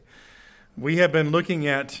We have been looking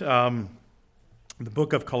at the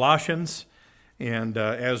book of Colossians, and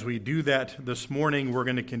as we do that this morning, we're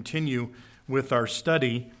going to continue with our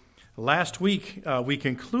study. Last week, we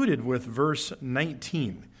concluded with verse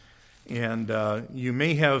 19, and you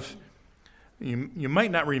might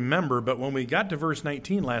not remember, but when we got to verse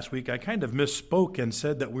 19 last week, I kind of misspoke and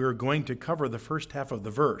said that we were going to cover the first half of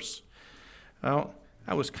the verse. Well,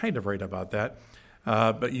 I was kind of right about that,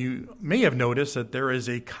 but you may have noticed that there is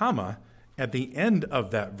a comma at the end of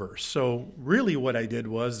that verse. So really what I did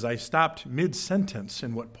was I stopped mid-sentence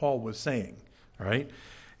in what Paul was saying, all right?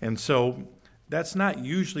 And so that's not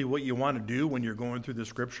usually what you want to do when you're going through the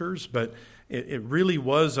scriptures, but it really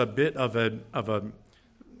was a bit of a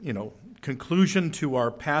conclusion to our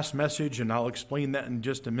past message, and I'll explain that in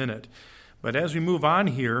just a minute. But as we move on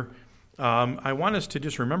here, I want us to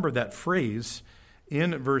just remember that phrase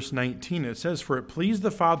in verse 19. It says, "For it pleased the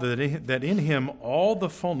Father that in him all the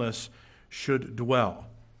fullness should dwell."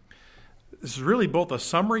 This is really both a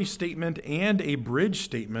summary statement and a bridge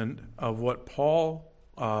statement of what Paul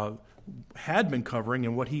had been covering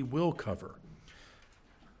and what he will cover.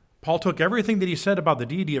 Paul took everything that he said about the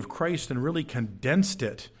deity of Christ and really condensed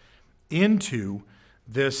it into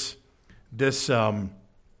this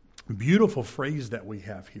beautiful phrase that we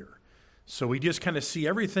have here. So we just kind of see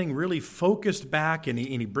everything really focused back, and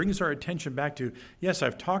he brings our attention back to, yes,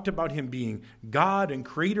 I've talked about him being God and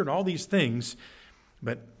creator and all these things,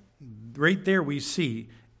 but right there we see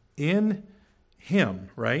in him,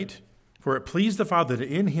 right? For it pleased the Father that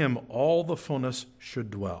in him all the fullness should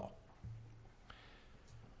dwell.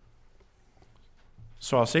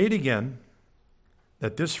 So I'll say it again,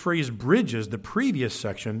 that this phrase bridges the previous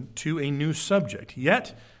section to a new subject.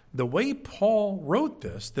 Yet, the way Paul wrote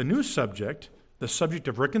this, the new subject, the subject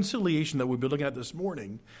of reconciliation that we'll be looking at this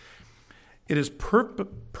morning, it is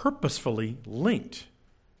purposefully linked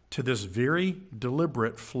to this very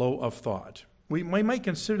deliberate flow of thought. We might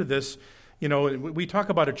consider this, we talk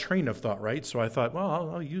about a train of thought, right? So I thought,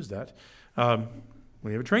 well, I'll use that.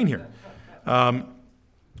 We have a train here.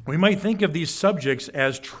 We might think of these subjects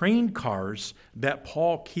as train cars that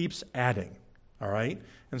Paul keeps adding, all right?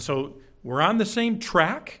 And so we're on the same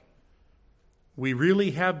track. We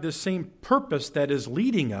really have the same purpose that is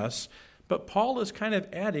leading us, but Paul is kind of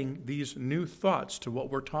adding these new thoughts to what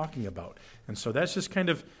we're talking about. And so that's just kind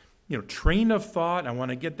of, train of thought. I want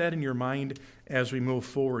to get that in your mind as we move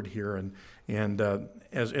forward here and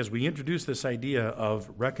as we introduce this idea of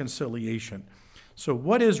reconciliation. So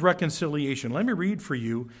what is reconciliation? Let me read for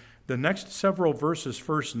you the next several verses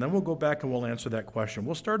first, and then we'll go back and we'll answer that question.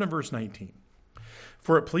 We'll start in verse 19.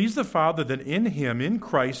 For it pleased the Father that in him, in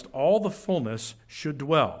Christ, all the fullness should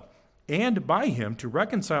dwell, and by him to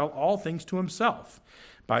reconcile all things to himself.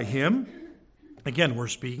 By him, again, we're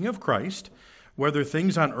speaking of Christ, whether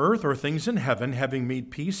things on earth or things in heaven, having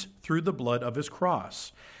made peace through the blood of his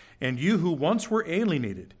cross. And you who once were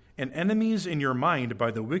alienated and enemies in your mind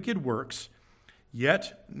by the wicked works,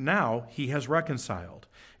 yet now he has reconciled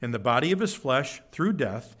in the body of his flesh through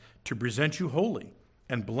death to present you holy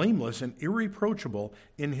and blameless and irreproachable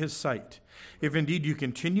in his sight. If indeed you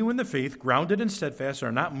continue in the faith, grounded and steadfast,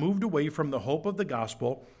 are not moved away from the hope of the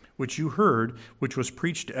gospel which you heard, which was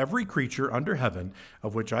preached to every creature under heaven,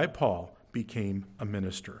 of which I, Paul, became a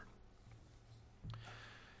minister.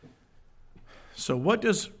 So what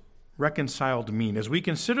does reconciled mean? As we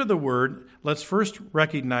consider the word, let's first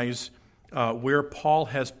recognize where Paul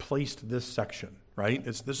has placed this section, right?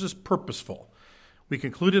 This is purposeful. We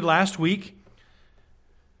concluded last week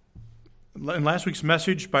in last week's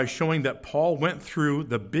message by showing that Paul went through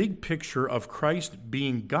the big picture of Christ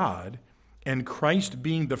being God and Christ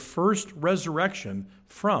being the first resurrection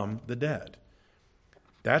from the dead.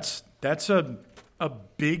 That's a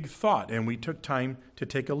big thought, and we took time to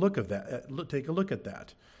take a look at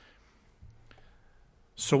that.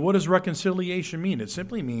 So what does reconciliation mean? It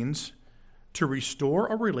simply means to restore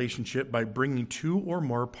a relationship by bringing two or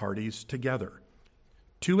more parties together.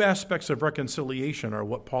 Two aspects of reconciliation are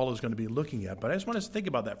what Paul is going to be looking at, but I just want us to think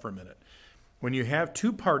about that for a minute. When you have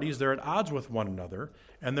two parties, they're at odds with one another,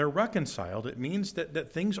 and they're reconciled, it means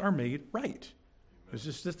that things are made right. It's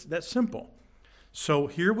just that simple. So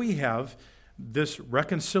here we have this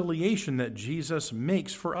reconciliation that Jesus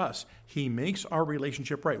makes for us. He makes our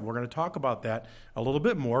relationship right. We're going to talk about that a little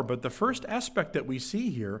bit more, but the first aspect that we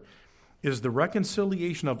see here is the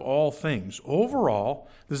reconciliation of all things. Overall,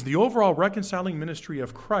 this is the overall reconciling ministry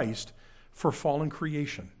of Christ for fallen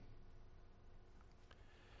creation.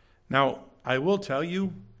 Now, I will tell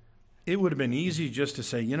you, it would have been easy just to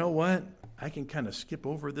say, you know what, I can kind of skip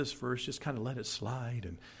over this verse, just kind of let it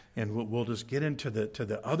slide, and we'll just get into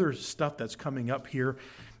the other stuff that's coming up here.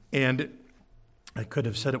 And I could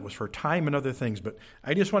have said it was for time and other things, but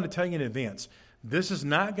I just want to tell you in advance, this is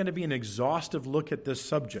not going to be an exhaustive look at this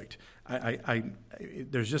subject.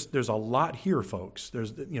 There's a lot here, folks.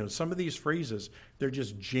 There's, some of these phrases, they're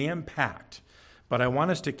just jam-packed. But I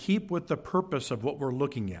want us to keep with the purpose of what we're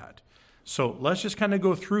looking at. So let's just kind of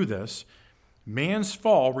go through this. Man's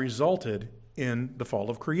fall resulted in the fall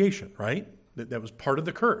of creation, right? That was part of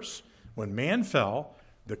the curse. When man fell,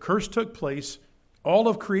 the curse took place. All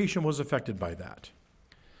of creation was affected by that.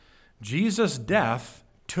 Jesus' death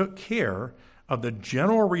took care of the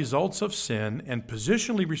general results of sin and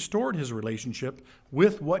positionally restored his relationship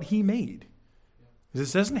with what he made.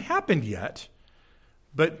 This hasn't happened yet,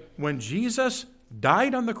 but when Jesus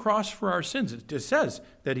died on the cross for our sins, it says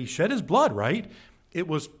that he shed his blood, right? It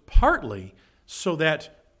was partly so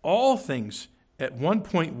that all things at one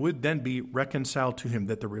point would then be reconciled to him,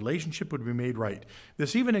 that the relationship would be made right.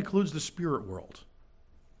 This even includes the spirit world.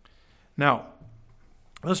 Now,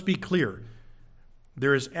 let's be clear.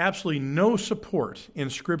 There is absolutely no support in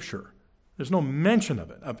Scripture. There's no mention of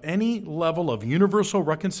it, of any level of universal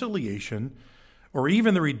reconciliation or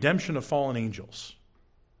even the redemption of fallen angels,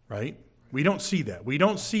 right? We don't see that. We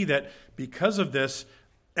don't see that because of this,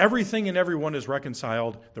 everything and everyone is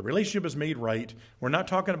reconciled. The relationship is made right. We're not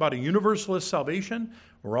talking about a universalist salvation.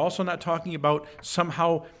 We're also not talking about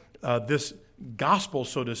somehow this gospel,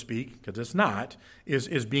 so to speak, because it's not,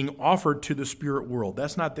 is being offered to the spirit world.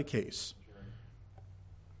 That's not the case.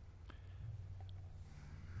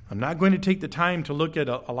 I'm not going to take the time to look at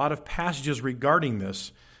a lot of passages regarding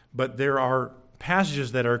this, but there are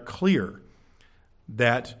passages that are clear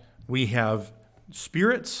that we have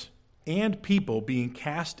spirits and people being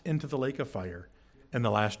cast into the lake of fire in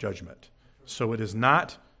the last judgment. So it is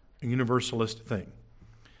not a universalist thing.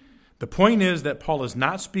 The point is that Paul is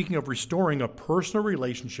not speaking of restoring a personal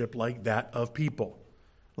relationship like that of people,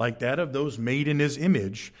 like that of those made in his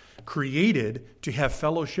image, created to have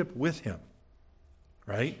fellowship with him,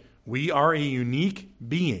 right? We are a unique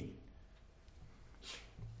being.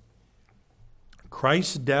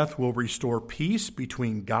 Christ's death will restore peace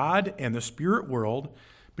between God and the spirit world,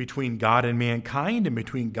 between God and mankind, and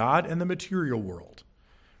between God and the material world.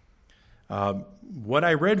 What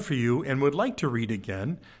I read for you and would like to read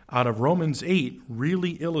again out of Romans 8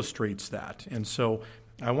 really illustrates that. And so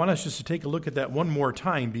I want us just to take a look at that one more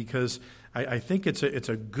time because I think it's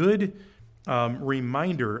a good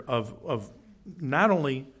reminder of not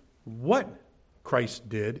only what Christ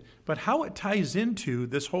did, but how it ties into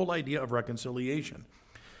this whole idea of reconciliation.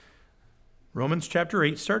 Romans chapter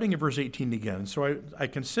 8, starting in verse 18 again. So I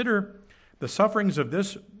consider the sufferings of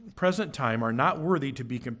this present time are not worthy to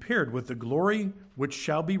be compared with the glory which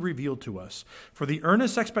shall be revealed to us. For the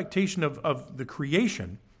earnest expectation of the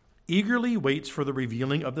creation eagerly waits for the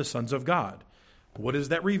revealing of the sons of God. What is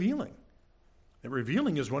that revealing? That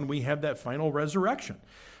revealing is when we have that final resurrection.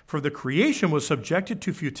 For the creation was subjected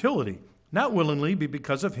to futility, not willingly, but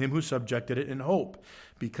because of him who subjected it in hope,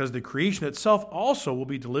 because the creation itself also will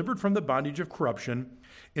be delivered from the bondage of corruption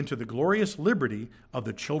into the glorious liberty of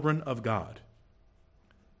the children of God.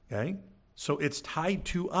 Okay? So it's tied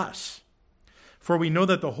to us. For we know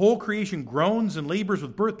that the whole creation groans and labors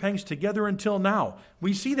with birth pangs together until now.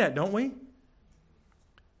 We see that, don't we?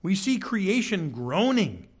 We see creation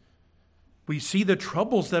groaning. We see the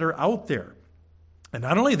troubles that are out there. And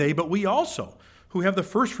not only they, but we also, who have the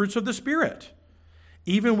first fruits of the Spirit.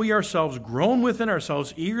 Even we ourselves groan within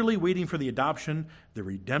ourselves, eagerly waiting for the adoption, the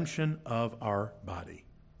redemption of our body.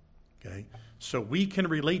 Okay? So we can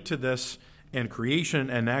relate to this, and creation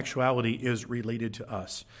and actuality is related to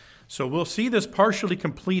us. So we'll see this partially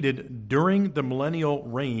completed during the millennial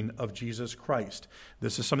reign of Jesus Christ.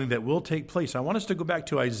 This is something that will take place. I want us to go back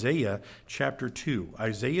to Isaiah chapter 2.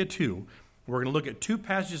 Isaiah 2. We're going to look at two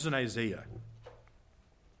passages in Isaiah.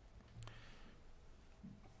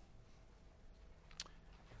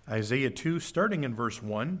 Isaiah 2, starting in verse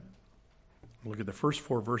 1. Look at the first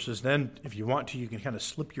four verses. Then, if you want to, you can kind of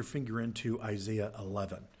slip your finger into Isaiah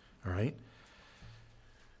 11. All right?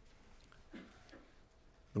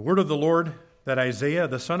 The word of the Lord that Isaiah,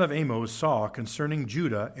 the son of Amos, saw concerning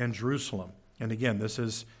Judah and Jerusalem. And again, this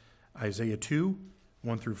is Isaiah 2,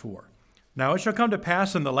 1 through 4. Now it shall come to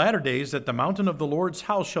pass in the latter days that the mountain of the Lord's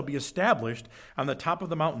house shall be established on the top of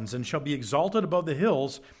the mountains, and shall be exalted above the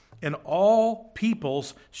hills, and all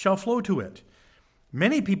peoples shall flow to it.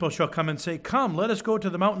 Many people shall come and say, Come, let us go to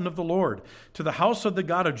the mountain of the Lord, to the house of the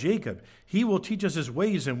God of Jacob. He will teach us his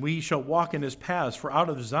ways, and we shall walk in his paths. For out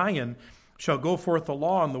of Zion shall go forth the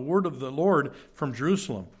law and the word of the Lord from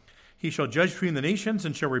Jerusalem. He shall judge between the nations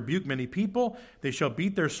and shall rebuke many people. They shall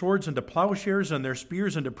beat their swords into plowshares and their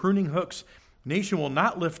spears into pruning hooks. Nation will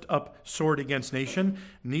not lift up sword against nation,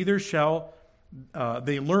 neither shall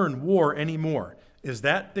they learn war anymore. Is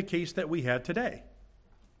that the case that we had today?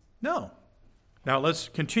 No. Now let's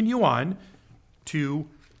continue on to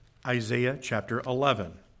Isaiah chapter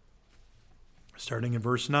 11, starting in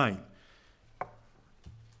verse 9.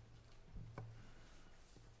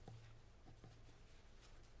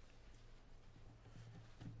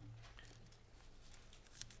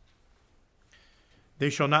 They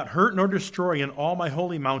shall not hurt nor destroy in all my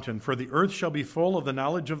holy mountain, for the earth shall be full of the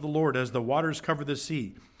knowledge of the Lord as the waters cover the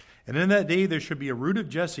sea. And in that day there shall be a root of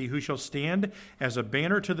Jesse, who shall stand as a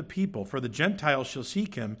banner to the people. For the Gentiles shall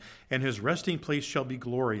seek him, and his resting place shall be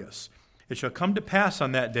glorious. It shall come to pass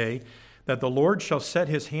on that day that the Lord shall set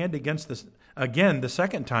his hand against this again the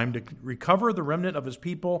second time to recover the remnant of his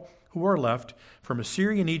people who are left from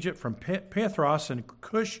Assyria and Egypt, from Pathros and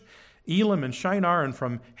Cush, Elam and Shinar, and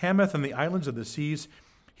from Hamath and the islands of the seas.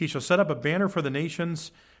 He shall set up a banner for the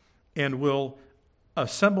nations, and will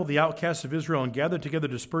assemble the outcasts of Israel, and gather together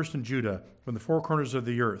dispersed in Judah from the four corners of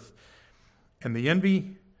the earth. And the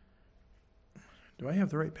envy... Do I have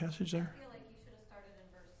the right passage there? I feel like you should have started in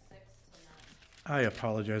verse 6 and not... I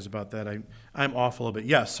apologize about that. I'm off a little bit.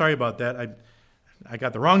 Yes, sorry about that. I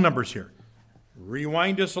got the wrong numbers here.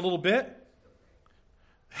 Rewind us a little bit.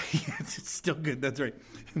 It's still good. That's right.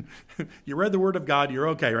 You read the word of God. You're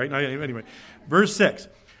okay, right? Anyway, verse 6.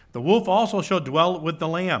 The wolf also shall dwell with the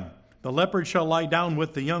lamb. The leopard shall lie down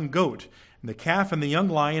with the young goat, and the calf and the young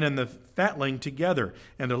lion and the fatling together.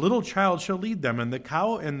 And a little child shall lead them, and the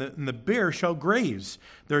cow and the bear shall graze.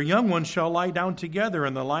 Their young ones shall lie down together,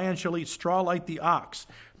 and the lion shall eat straw like the ox.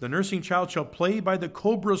 The nursing child shall play by the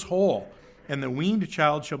cobra's hole, and the weaned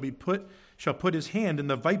child shall put his hand in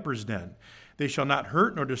the viper's den. They shall not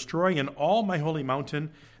hurt nor destroy in all my holy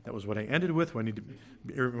mountain. That was what I ended with. When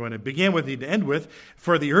I began with, need to end with.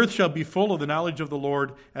 For the earth shall be full of the knowledge of the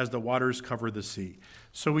Lord as the waters cover the sea.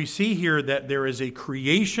 So we see here that there is a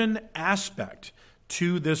creation aspect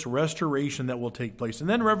to this restoration that will take place. And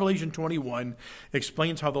then Revelation 21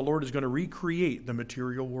 explains how the Lord is going to recreate the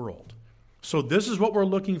material world. So this is what we're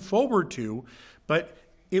looking forward to, but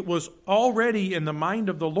it was already in the mind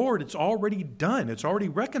of the Lord. It's already done. It's already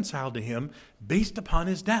reconciled to him based upon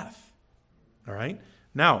his death. All right?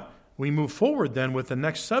 Now, we move forward then with the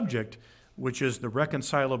next subject, which is the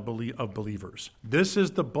reconciler of believers. This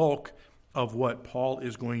is the bulk of what Paul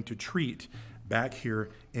is going to treat back here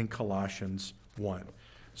in Colossians 1.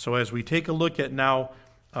 So as we take a look at now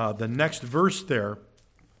the next verse there,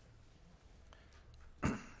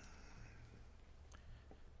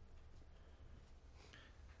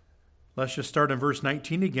 let's just start in verse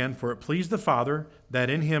 19 again. For it pleased the Father that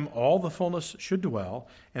in him all the fullness should dwell,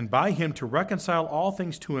 and by him to reconcile all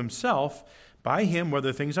things to himself, by him,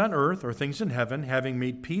 whether things on earth or things in heaven, having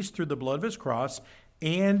made peace through the blood of his cross,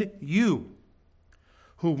 and you,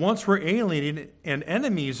 who once were alienated and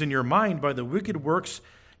enemies in your mind by the wicked works,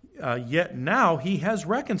 yet now he has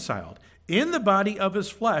reconciled in the body of his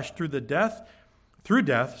flesh through death,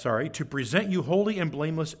 to present you holy and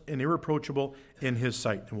blameless and irreproachable in his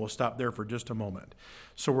sight. And we'll stop there for just a moment.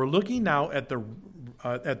 So we're looking now at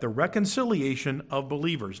the reconciliation of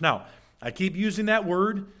believers. Now, I keep using that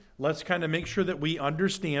word. Let's kind of make sure that we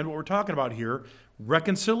understand what we're talking about here.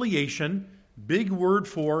 Reconciliation, big word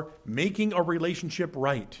for making a relationship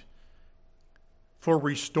right, for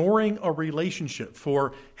restoring a relationship,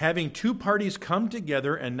 for having two parties come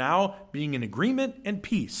together and now being in agreement and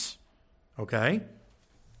peace. Okay?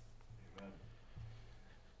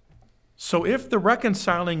 So if the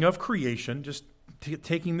reconciling of creation, just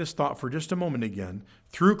taking this thought for just a moment again,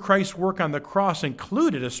 through Christ's work on the cross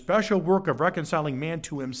included a special work of reconciling man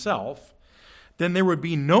to himself, then there would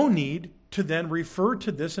be no need to then refer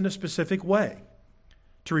to this in a specific way,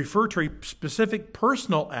 to refer to a specific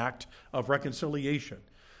personal act of reconciliation.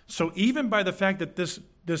 So even by the fact that this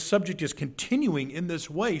subject is continuing in this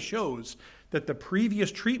way shows that the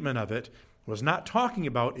previous treatment of it was not talking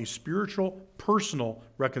about a spiritual, personal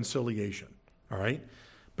reconciliation. All right?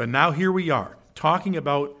 But now here we are, talking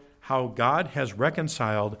about how God has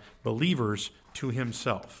reconciled believers to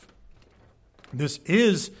himself. This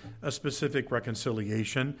is a specific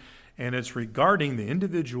reconciliation, and it's regarding the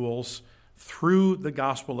individuals through the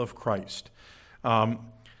gospel of Christ. What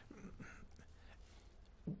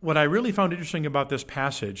I really found interesting about this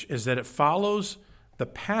passage is that it follows the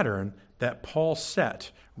pattern that Paul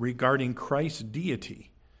set regarding Christ's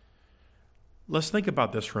deity. Let's think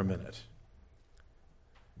about this for a minute.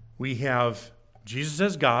 We have Jesus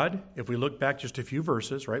as God. If we look back just a few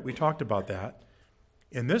verses, right, we talked about that.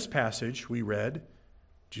 In this passage, we read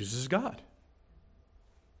Jesus is God,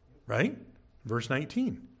 right? Verse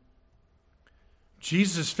 19.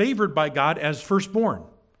 Jesus is favored by God as firstborn,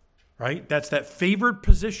 right? That's that favored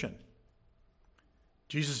position.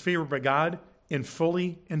 Jesus is favored by God in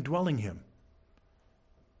fully indwelling him.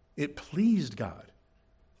 It pleased God.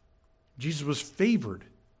 Jesus was favored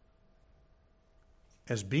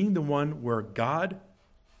as being the one where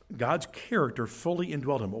God's character fully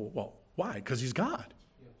indwelled him. Well, why? Because he's God,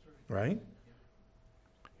 right?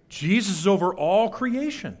 Jesus is over all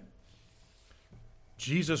creation.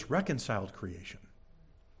 Jesus reconciled creation.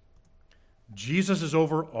 Jesus is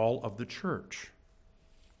over all of the church.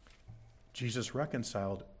 Jesus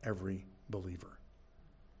reconciled every believer.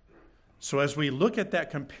 So as we look at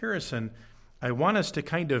that comparison, I want us to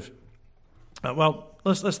kind of,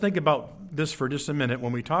 let's think about this for just a minute.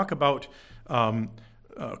 When we talk about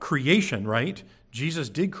creation, right? Jesus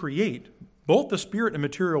did create both the spirit and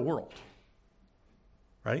material world,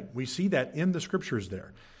 right? We see that in the scriptures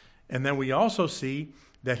there. And then we also see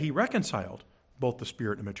that he reconciled both the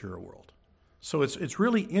spirit and material world. So it's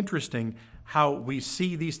really interesting how we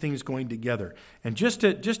see these things going together. And just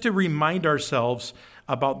to remind ourselves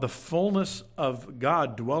about the fullness of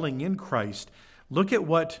God dwelling in Christ, look at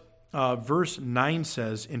what verse 9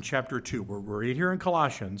 says in chapter 2. We're right here in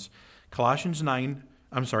Colossians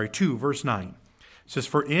 2, verse 9. It says,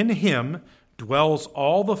 "For in him dwells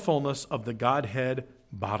all the fullness of the Godhead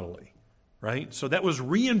bodily." Right? So that was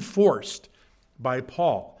reinforced by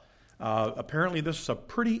Paul. Apparently, this is a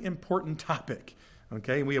pretty important topic.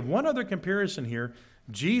 Okay, we have one other comparison here.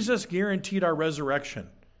 Jesus guaranteed our resurrection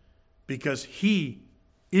because he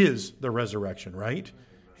is the resurrection, right?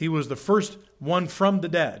 He was the first one from the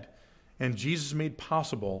dead, and Jesus made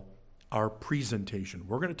possible our presentation.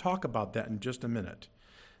 We're going to talk about that in just a minute.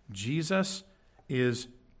 Jesus is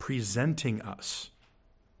presenting us.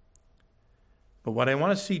 But what I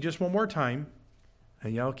want to see just one more time, I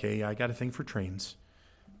got a thing for trains.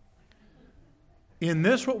 In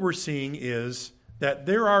this, what we're seeing is that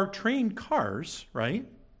there are train cars, right,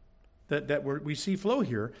 that we see flow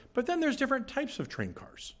here, but then there's different types of train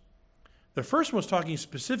cars. The first one was talking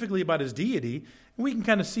specifically about his deity, and we can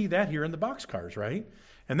kind of see that here in the boxcars, right?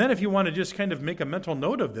 And then if you want to just kind of make a mental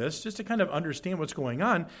note of this, just to kind of understand what's going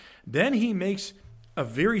on, then he makes a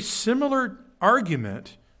very similar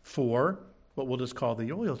argument for what we'll just call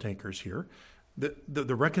the oil tankers here,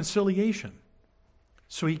 the reconciliation.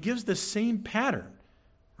 So he gives the same pattern,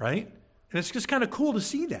 right? And it's just kind of cool to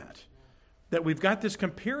see that we've got this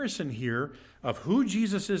comparison here of who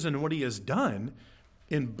Jesus is and what he has done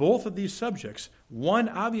in both of these subjects. One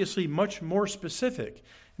obviously much more specific.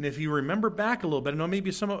 And if you remember back a little bit, I know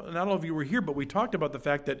maybe not all of you were here, but we talked about the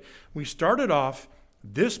fact that we started off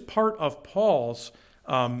this part of Paul's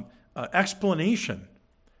explanation,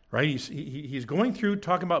 right? He's going through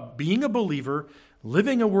talking about being a believer,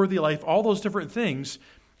 living a worthy life, all those different things,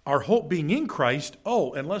 our hope being in Christ.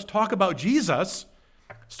 Oh, and let's talk about Jesus,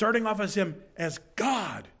 starting off as him as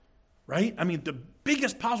God, right? I mean, the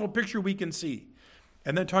biggest possible picture we can see.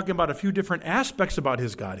 And then talking about a few different aspects about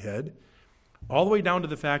his Godhead, all the way down to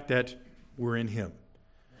the fact that we're in him.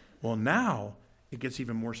 Well, now it gets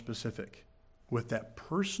even more specific with that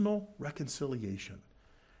personal reconciliation,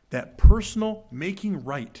 that personal making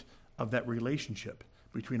right of that relationship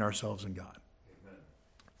between ourselves and God. Amen.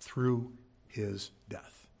 Through his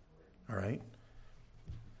death. All right?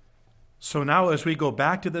 So now as we go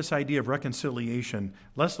back to this idea of reconciliation,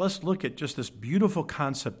 let's look at just this beautiful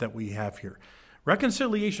concept that we have here.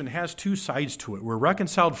 Reconciliation has two sides to it. We're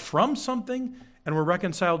reconciled from something and we're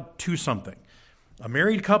reconciled to something. A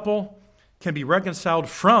married couple can be reconciled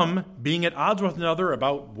from being at odds with another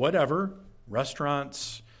about whatever,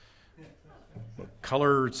 restaurants, what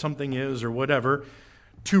color something is or whatever,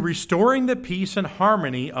 to restoring the peace and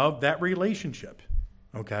harmony of that relationship.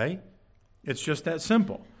 Okay? It's just that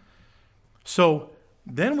simple. So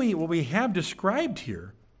then what we have described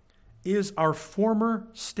here is our former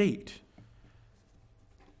state.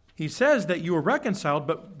 He says that you were reconciled,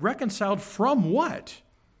 but reconciled from what?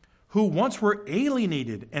 Who once were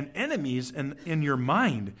alienated and enemies in your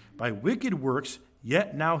mind by wicked works,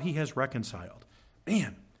 yet now he has reconciled.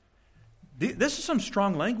 Man, this is some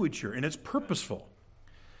strong language here, and it's purposeful.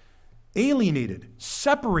 Alienated,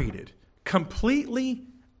 separated, completely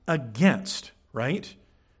against, right?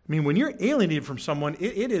 I mean, when you're alienated from someone,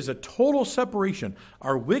 it is a total separation.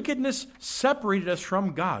 Our wickedness separated us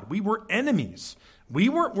from God. We were enemies. We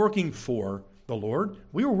weren't working for the Lord.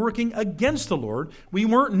 We were working against the Lord. We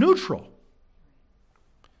weren't neutral.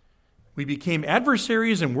 We became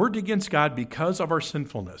adversaries and worked against God because of our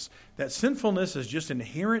sinfulness. That sinfulness is just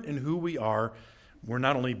inherent in who we are. We're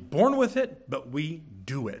not only born with it, but we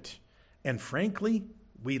do it. And frankly,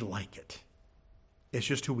 we like it. It's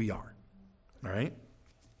just who we are. All right?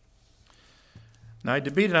 Now, I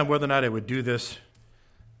debated on whether or not I would do this.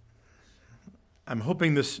 I'm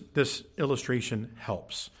hoping this illustration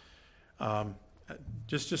helps.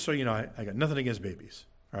 Just so you know, I got nothing against babies,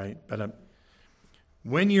 all right? But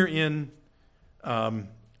when you're in a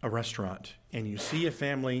restaurant and you see a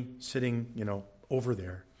family sitting, over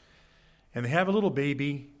there, and they have a little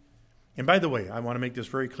baby, and by the way, I want to make this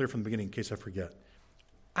very clear from the beginning in case I forget.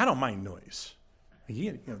 I don't mind noise.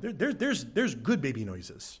 There's good baby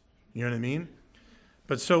noises. You know what I mean?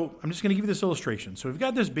 But so I'm just going to give you this illustration. So we've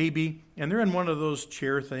got this baby, and they're in one of those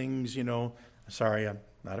chair things, Sorry, I'm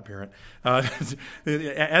not a parent.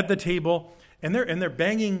 At the table, and they're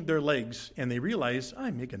banging their legs, and they realize,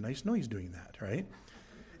 I make a nice noise doing that, right?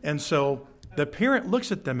 And so the parent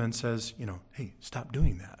looks at them and says, hey, stop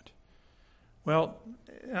doing that. Well,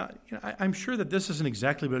 I'm sure that this isn't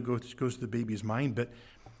exactly what goes to the baby's mind, but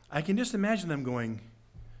I can just imagine them going,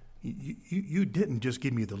 you didn't just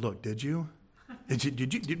give me the look, did you?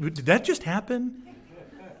 Did that just happen?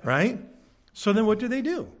 Right? So then what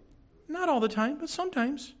do? Not all the time, but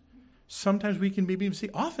sometimes. Sometimes we can maybe say,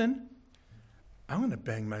 often, I'm going to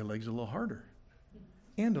bang my legs a little harder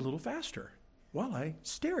and a little faster while I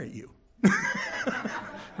stare at you.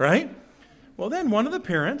 Right? Well, then one of the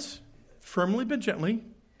parents, firmly but gently,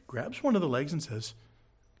 grabs one of the legs and says,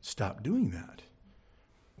 stop doing that.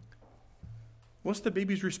 What's the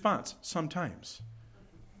baby's response? Sometimes.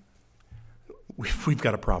 We've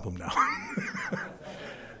got a problem now.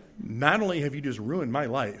 Not only have you just ruined my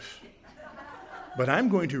life, but I'm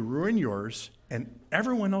going to ruin yours and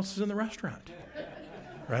everyone else is in the restaurant.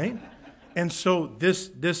 Right? And so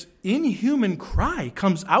this inhuman cry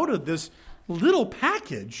comes out of this little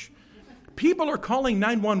package. People are calling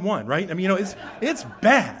 911, right? I mean, it's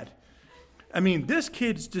bad. I mean, this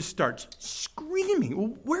kid just starts screaming.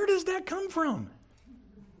 Well, where does that come from?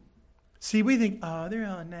 See, we think, oh, they're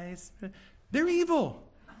all nice. They're evil.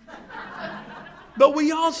 But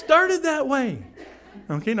we all started that way.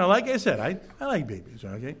 Okay, now, like I said, I like babies,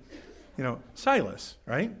 okay? Silas,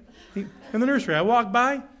 right? In the nursery, I walk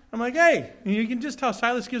by, I'm like, hey. And you can just tell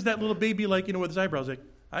Silas gives that little baby, with his eyebrows, like,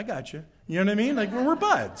 I got you. You know what I mean? Like, we're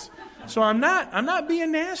buds. So I'm not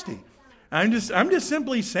being nasty. I'm just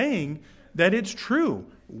simply saying that it's true.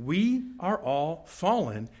 We are all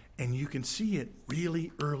fallen, and you can see it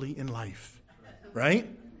really early in life, right?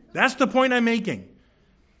 That's the point I'm making.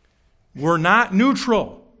 We're not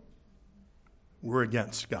neutral. We're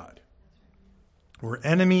against God. We're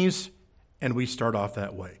enemies, and we start off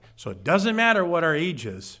that way. So it doesn't matter what our age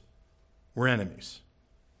is, we're enemies.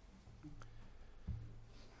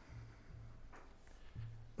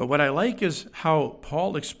 But what I like is how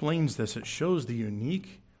Paul explains this. It shows the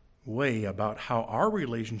unique way about how our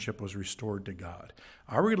relationship was restored to God.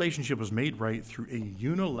 Our relationship was made right through a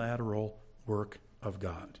unilateral work of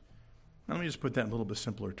God. Now, let me just put that in a little bit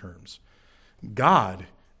simpler terms. God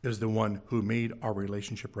is the one who made our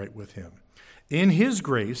relationship right with him. In his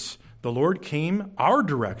grace, the Lord came our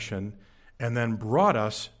direction and then brought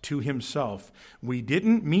us to himself. We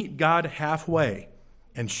didn't meet God halfway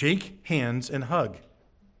and shake hands and hug.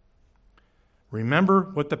 Remember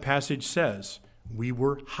what the passage says. We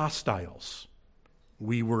were hostiles.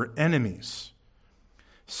 We were enemies.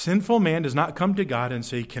 Sinful man does not come to God and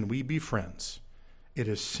say, can we be friends? It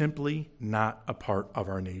is simply not a part of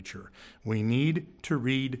our nature. We need to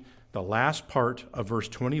read the last part of verse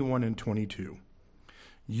 21 and 22.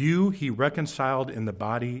 You he reconciled in the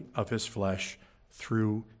body of his flesh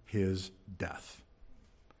through his death.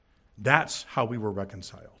 That's how we were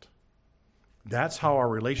reconciled. That's how our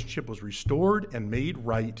relationship was restored and made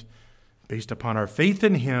right. Based upon our faith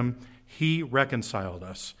in him, he reconciled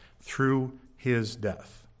us through his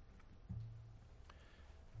death.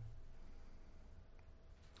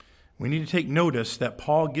 We need to take notice that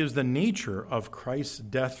Paul gives the nature of Christ's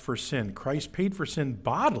death for sin. Christ paid for sin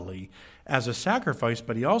bodily as a sacrifice,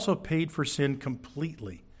 but he also paid for sin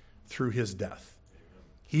completely through his death.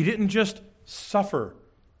 He didn't just suffer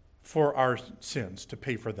for our sins to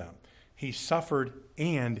pay for them. He suffered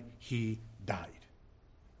and he died.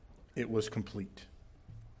 It was complete.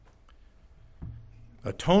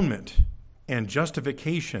 Atonement and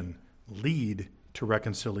justification lead to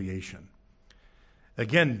reconciliation.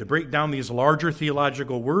 Again, to break down these larger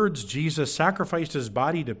theological words, Jesus sacrificed his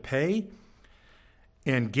body to pay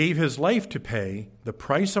and gave his life to pay the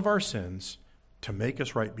price of our sins to make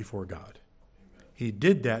us right before God. He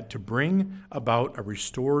did that to bring about a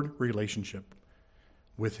restored relationship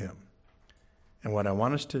with him. And what I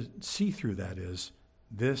want us to see through that is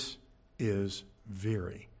this is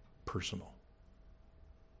very personal.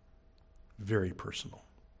 Very personal.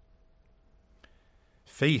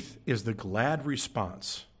 Faith is the glad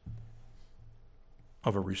response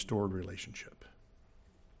of a restored relationship.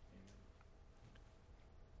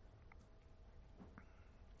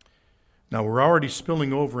 Now, we're already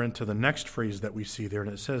spilling over into the next phrase that we see there,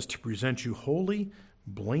 and it says, to present you holy,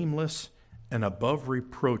 blameless, and above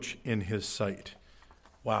reproach in his sight.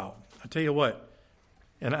 Wow. I tell you what,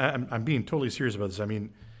 and I'm being totally serious about this. I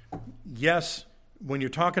mean, yes, when you're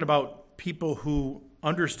talking about people who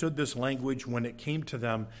understood this language when it came to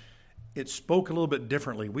them, it spoke a little bit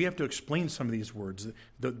differently. We have to explain some of these words.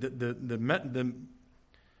 The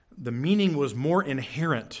meaning was more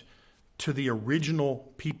inherent to the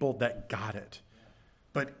original people that got it.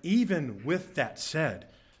 But even with that said,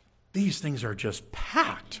 these things are just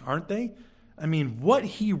packed, aren't they? I mean, what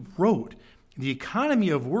he wrote, the economy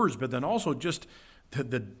of words, but then also just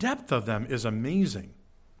the depth of them is amazing.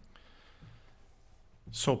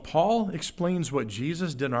 So Paul explains what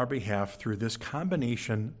Jesus did on our behalf through this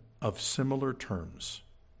combination of similar terms,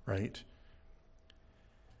 right?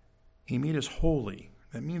 He made us holy.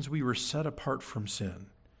 That means we were set apart from sin.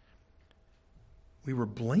 We were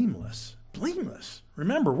blameless. Blameless.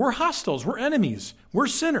 Remember, we're hostiles. We're enemies. We're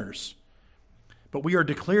sinners. But we are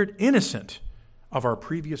declared innocent of our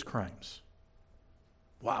previous crimes.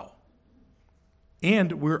 Wow.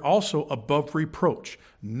 And we're also above reproach.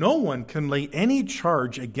 No one can lay any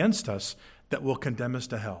charge against us that will condemn us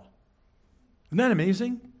to hell. Isn't that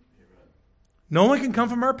amazing? No one can come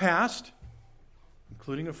from our past,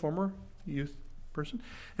 including a former youth person,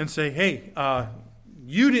 and say, hey,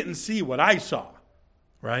 you didn't see what I saw,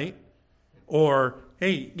 right? Or,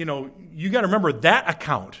 hey, you got to remember that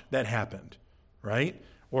account that happened, right?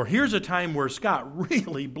 Or here's a time where Scott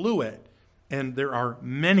really blew it, and there are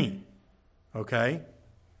many, okay?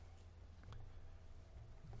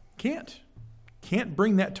 Can't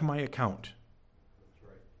bring that to my account.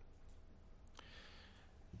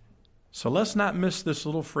 So let's not miss this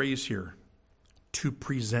little phrase here, to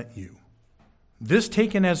present you. This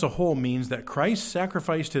taken as a whole means that Christ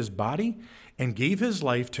sacrificed his body and gave his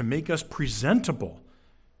life to make us presentable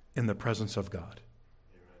in the presence of God.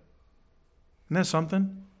 Isn't that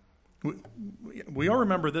something? We all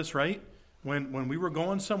remember this, right? When we were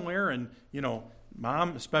going somewhere and,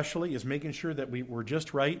 Mom especially is making sure that we were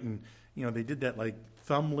just right, and, they did that like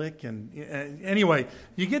thumb lick, and anyway,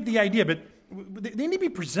 you get the idea, but they need to be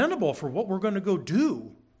presentable for what we're going to go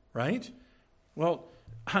do, right? Well,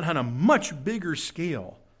 on a much bigger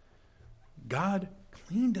scale, God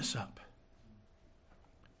cleaned us up,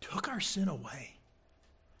 took our sin away,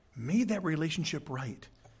 made that relationship right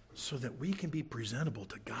so that we can be presentable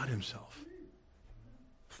to God himself.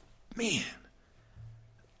 Man,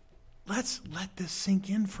 let's let this sink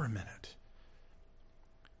in for a minute.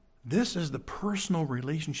 This is the personal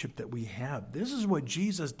relationship that we have. This is what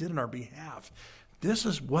Jesus did on our behalf. This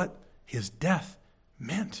is what his death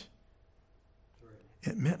meant.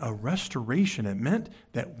 It meant a restoration. It meant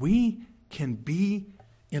that we can be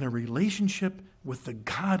in a relationship with the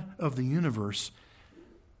God of the universe.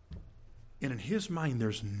 And in his mind,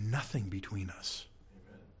 there's nothing between us.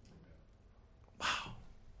 Wow.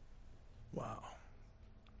 Wow.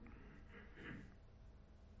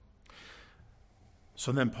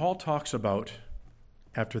 So then Paul talks about,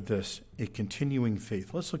 after this, a continuing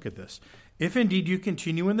faith. Let's look at this. If indeed you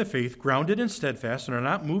continue in the faith, grounded and steadfast, and are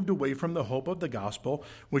not moved away from the hope of the gospel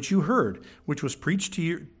which you heard, which was preached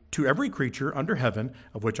to every creature under heaven,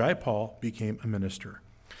 of which I, Paul, became a minister.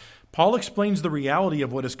 Paul explains the reality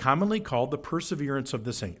of what is commonly called the perseverance of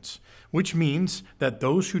the saints, which means that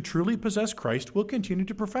those who truly possess Christ will continue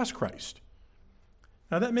to profess Christ.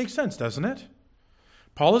 Now that makes sense, doesn't it?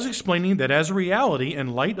 Paul is explaining that as a reality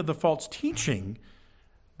in light of the false teaching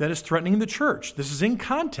that is threatening the church. This is in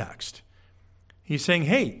context. He's saying,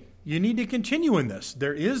 hey, you need to continue in this.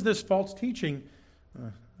 There is this false teaching.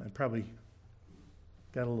 I probably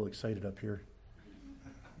got a little excited up here.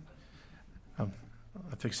 I'll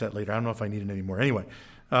fix that later. I don't know if I need it anymore. Anyway,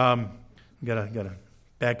 got a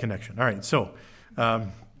bad connection. All right, so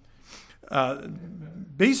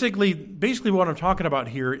basically what I'm talking about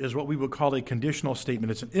here is what we would call a conditional statement.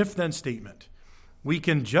 It's an if-then statement. We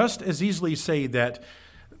can just as easily say that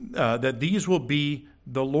these will be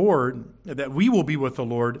the Lord, that we will be with the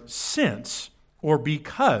Lord since or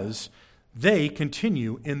because they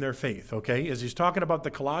continue in their faith, okay? As he's talking about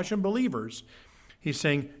the Colossian believers, he's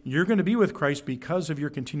saying, you're going to be with Christ because of your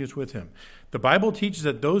continuance with him. The Bible teaches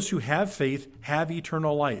that those who have faith have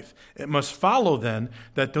eternal life. It must follow then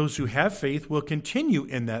that those who have faith will continue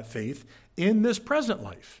in that faith in this present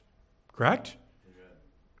life. Correct?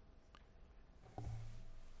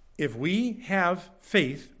 If we have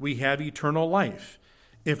faith, we have eternal life.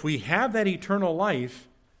 if we have that eternal life,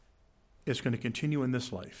 it's going to continue in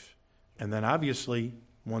this life. And then obviously,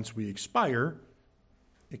 once we expire,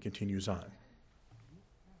 it continues on.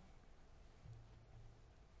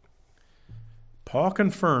 Paul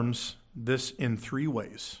confirms this in 3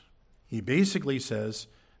 ways. He basically says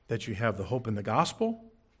that you have the hope in the gospel.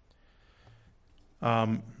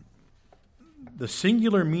 The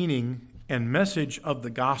singular meaning and message of the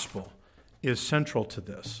gospel is central to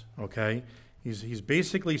this, okay? He's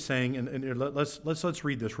basically saying, and let's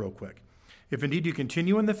read this real quick. If indeed you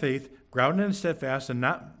continue in the faith, grounded and steadfast, and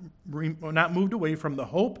not moved away from the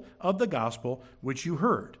hope of the gospel which you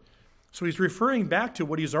heard. So he's referring back to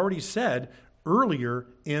what he's already said earlier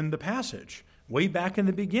in the passage, way back in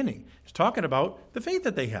the beginning. He's talking about the faith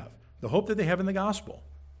that they have, the hope that they have in the gospel.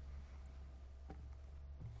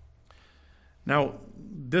 Now,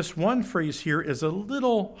 this one phrase here is a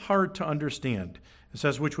little hard to understand. It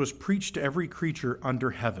says, which was preached to every creature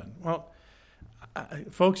under heaven. Well,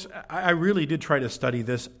 folks, I really did try to study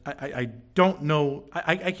this. I don't know.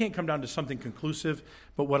 I can't come down to something conclusive,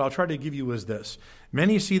 but what I'll try to give you is this.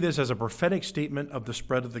 Many see this as a prophetic statement of the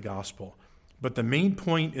spread of the gospel. But the main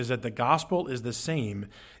point is that the gospel is the same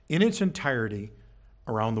in its entirety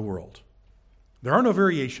around the world. There are no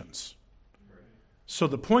variations. So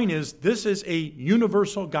the point is, this is a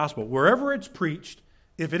universal gospel. Wherever it's preached,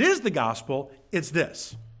 if it is the gospel, it's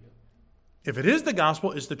this. If it is the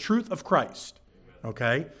gospel, it's the truth of Christ.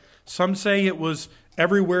 Okay? Some say it was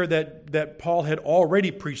everywhere that Paul had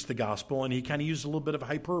already preached the gospel, and he kind of used a little bit of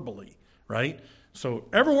hyperbole, right? So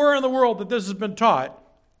everywhere in the world that this has been taught,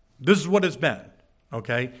 this is what it's been,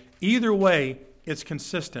 okay? Either way, it's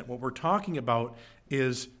consistent. What we're talking about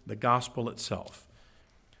is the gospel itself.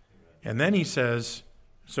 And then he says,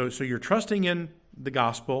 so you're trusting in the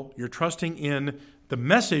gospel, you're trusting in the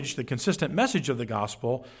message, the consistent message of the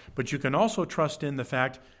gospel, but you can also trust in the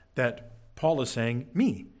fact that Paul is saying,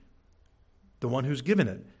 me, the one who's given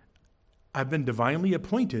it. I've been divinely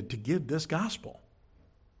appointed to give this gospel.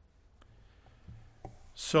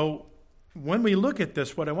 So when we look at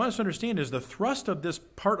this, what I want us to understand is the thrust of this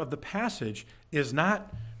part of the passage is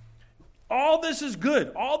not, all this is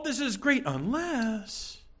good, all this is great,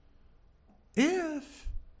 unless, if,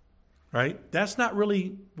 right? That's not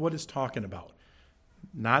really what it's talking about.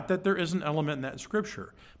 Not that there is an element in that in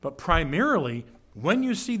Scripture, but primarily, when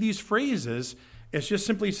you see these phrases, it's just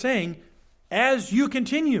simply saying, as you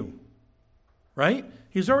continue, right?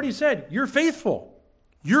 He's already said, you're faithful,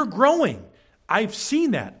 you're growing. I've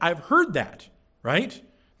seen that. I've heard that, right?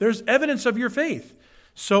 There's evidence of your faith.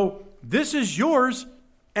 So this is yours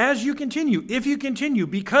as you continue, if you continue,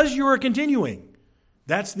 because you are continuing.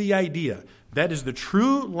 That's the idea. That is the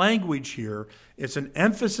true language here. It's an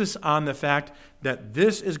emphasis on the fact that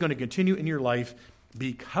this is going to continue in your life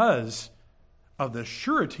because of the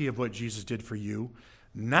surety of what Jesus did for you,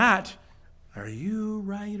 not, are you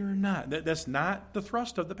right or not? That's not the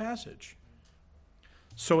thrust of the passage.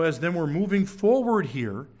 So as then we're moving forward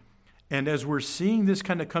here, and as we're seeing this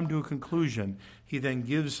kind of come to a conclusion, he then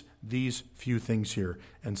gives these few things here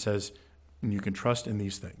and says, and you can trust in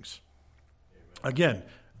these things. Amen. Again,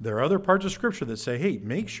 there are other parts of Scripture that say, hey,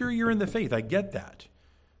 make sure you're in the faith. I get that.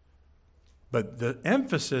 But the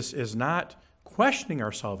emphasis is not questioning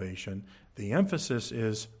our salvation. The emphasis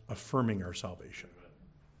is affirming our salvation.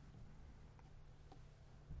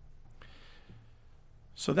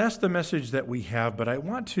 So that's the message that we have, but I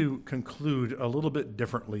want to conclude a little bit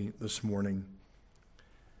differently this morning.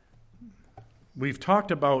 We've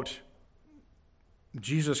talked about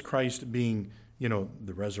Jesus Christ being,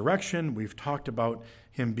 the resurrection. We've talked about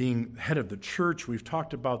him being head of the church. We've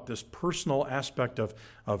talked about this personal aspect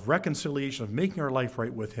of reconciliation, of making our life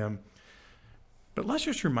right with him. But let's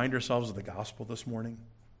just remind ourselves of the gospel this morning.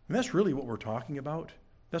 And that's really what we're talking about.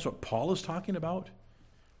 That's what Paul is talking about.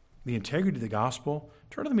 The integrity of the gospel.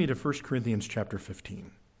 Turn with me to 1 Corinthians chapter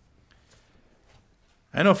 15.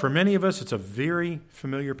 I know for many of us it's a very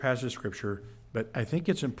familiar passage of Scripture, but I think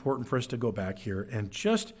it's important for us to go back here and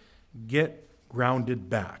just get grounded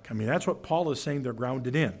back. I mean, that's what Paul is saying they're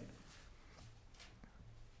grounded in.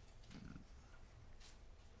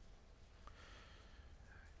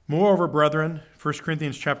 Moreover, brethren, 1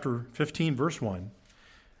 Corinthians chapter 15, verse 1,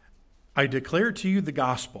 I declare to you the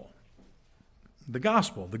gospel, the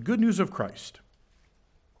good news of Christ,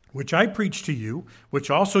 which I preached to you, which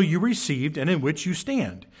also you received, and in which you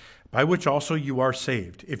stand, by which also you are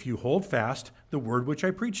saved, if you hold fast the word which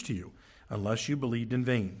I preached to you, unless you believed in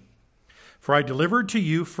vain. For I delivered to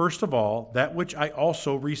you, first of all, that which I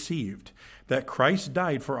also received, that Christ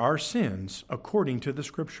died for our sins according to the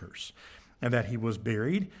Scriptures, and that he was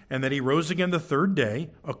buried, and that he rose again the third day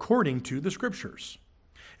according to the Scriptures,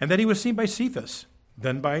 And then he was seen by Cephas,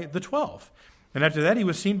 then by the 12. And after that he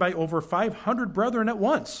was seen by over 500 brethren at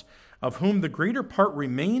once, of whom the greater part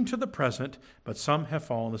remain to the present, but some have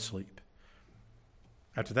fallen asleep.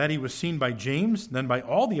 After that he was seen by James, then by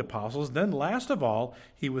all the apostles, then last of all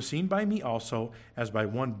he was seen by me also, as by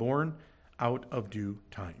one born out of due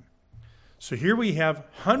time. So here we have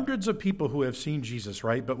hundreds of people who have seen Jesus,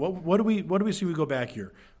 right? But what do we see? We go back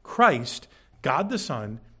here. Christ, God the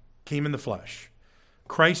Son, came in the flesh.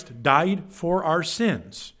 Christ died for our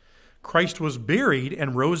sins. Christ was buried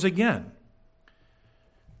and rose again.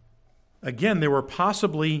 Again, there were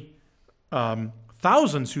possibly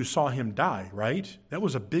thousands who saw him die, right? That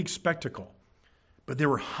was a big spectacle. But there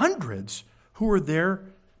were hundreds who were there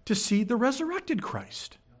to see the resurrected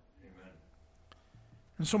Christ. Amen.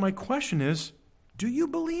 And so my question is, do you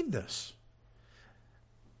believe this?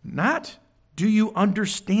 Not, do you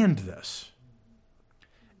understand this?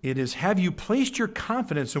 It is, have you placed your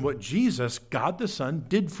confidence in what Jesus, God the Son,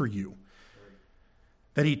 did for you?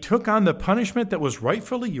 That he took on the punishment that was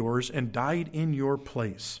rightfully yours and died in your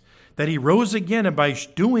place. That he rose again, and by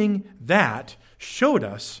doing that, showed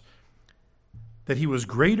us that he was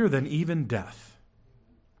greater than even death.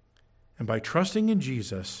 And by trusting in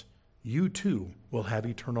Jesus, you too will have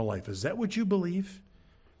eternal life. Is that what you believe?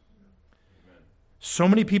 Amen. So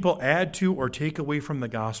many people add to or take away from the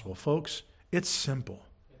gospel. Folks, it's simple.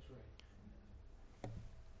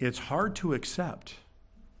 It's hard to accept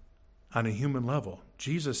on a human level.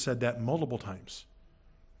 Jesus said that multiple times.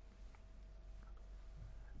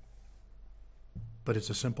 But it's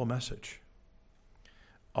a simple message.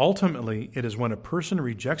 Ultimately, it is when a person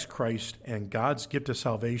rejects Christ and God's gift of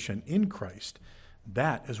salvation in Christ,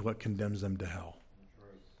 that is what condemns them to hell.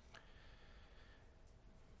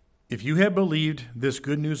 If you have believed this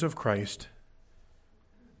good news of Christ,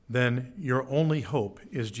 then your only hope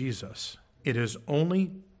is Jesus. It is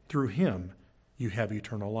only through him you have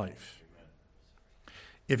eternal life.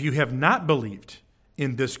 If you have not believed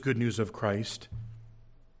in this good news of Christ,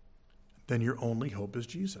 then your only hope is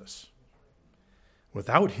Jesus.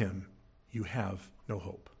 Without him, you have no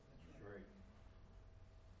hope.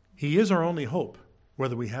 He is our only hope,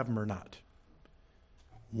 whether we have him or not.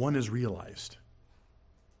 One is realized.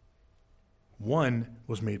 One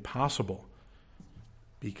was made possible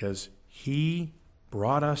because he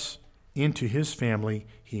brought us into his family.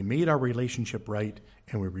 He made our relationship right,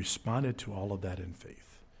 and we responded to all of that in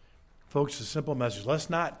faith. Folks, it's a simple message. Let's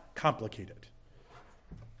not complicate it.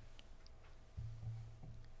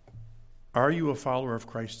 Are you a follower of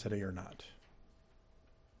Christ today or not?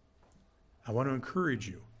 I want to encourage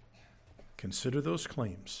you. Consider those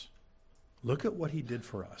claims. Look at what he did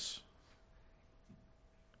for us.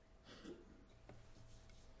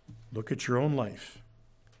 Look at your own life.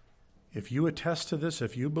 If you attest to this,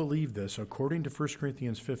 if you believe this, according to 1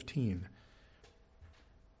 Corinthians 15,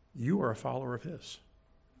 you are a follower of his.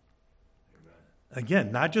 Amen.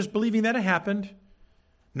 Again, not just believing that it happened,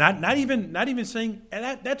 not even saying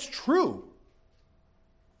that's true,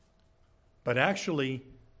 but actually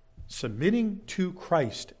submitting to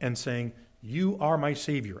Christ and saying, you are my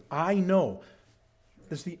Savior. I know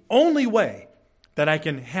it's the only way that I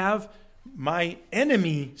can have my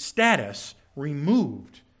enemy status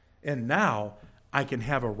removed. And now I can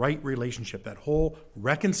have a right relationship, that whole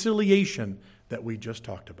reconciliation that we just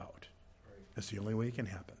talked about. That's the only way it can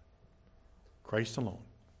happen. Christ alone,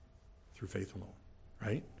 through faith alone,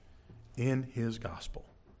 right? In his gospel.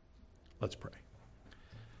 Let's pray.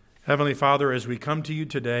 Heavenly Father, as we come to you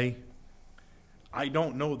today, I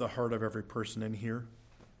don't know the heart of every person in here.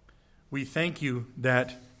 We thank you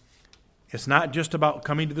that it's not just about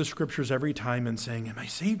coming to the scriptures every time and saying, am I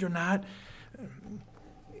saved or not?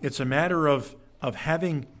 It's a matter of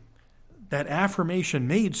having that affirmation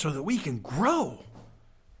made so that we can grow.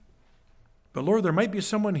 But Lord, there might be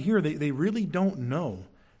someone here, they really don't know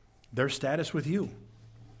their status with you.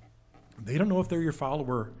 They don't know if they're your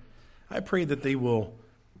follower. I pray that they will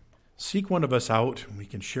seek one of us out and we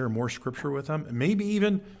can share more scripture with them. And maybe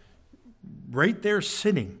even right there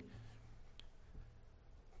sitting,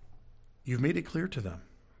 you've made it clear to them.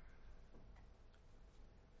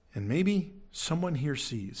 And maybe someone here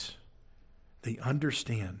sees, they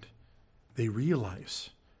understand, they realize,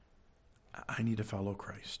 I need to follow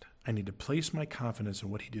Christ. I need to place my confidence in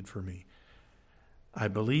what he did for me. I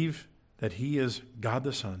believe that he is God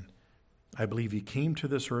the Son. I believe he came to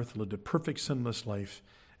this earth, lived a perfect sinless life,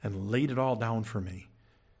 and laid it all down for me,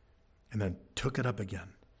 and then took it up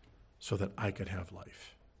again so that I could have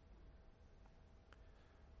life.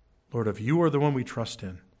 Lord, if you are the one we trust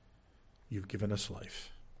in, you've given us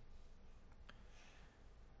life.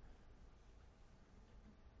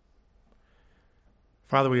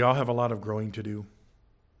 Father, we all have a lot of growing to do.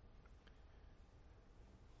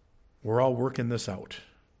 We're all working this out.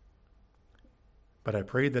 But I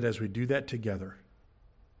pray that as we do that together,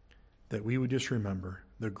 that we would just remember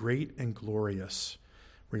the great and glorious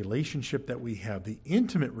relationship that we have, the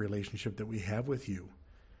intimate relationship that we have with you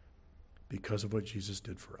because of what Jesus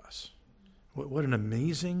did for us. What an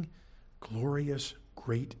amazing, glorious,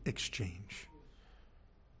 great exchange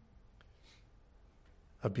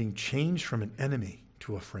of being changed from an enemy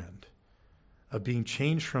to a friend, of being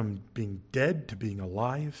changed from being dead to being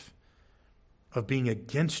alive, of being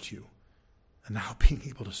against you and now being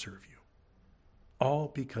able to serve you.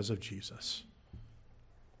 All because of Jesus.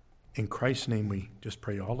 In Christ's name we just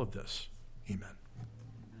pray all of this. Amen.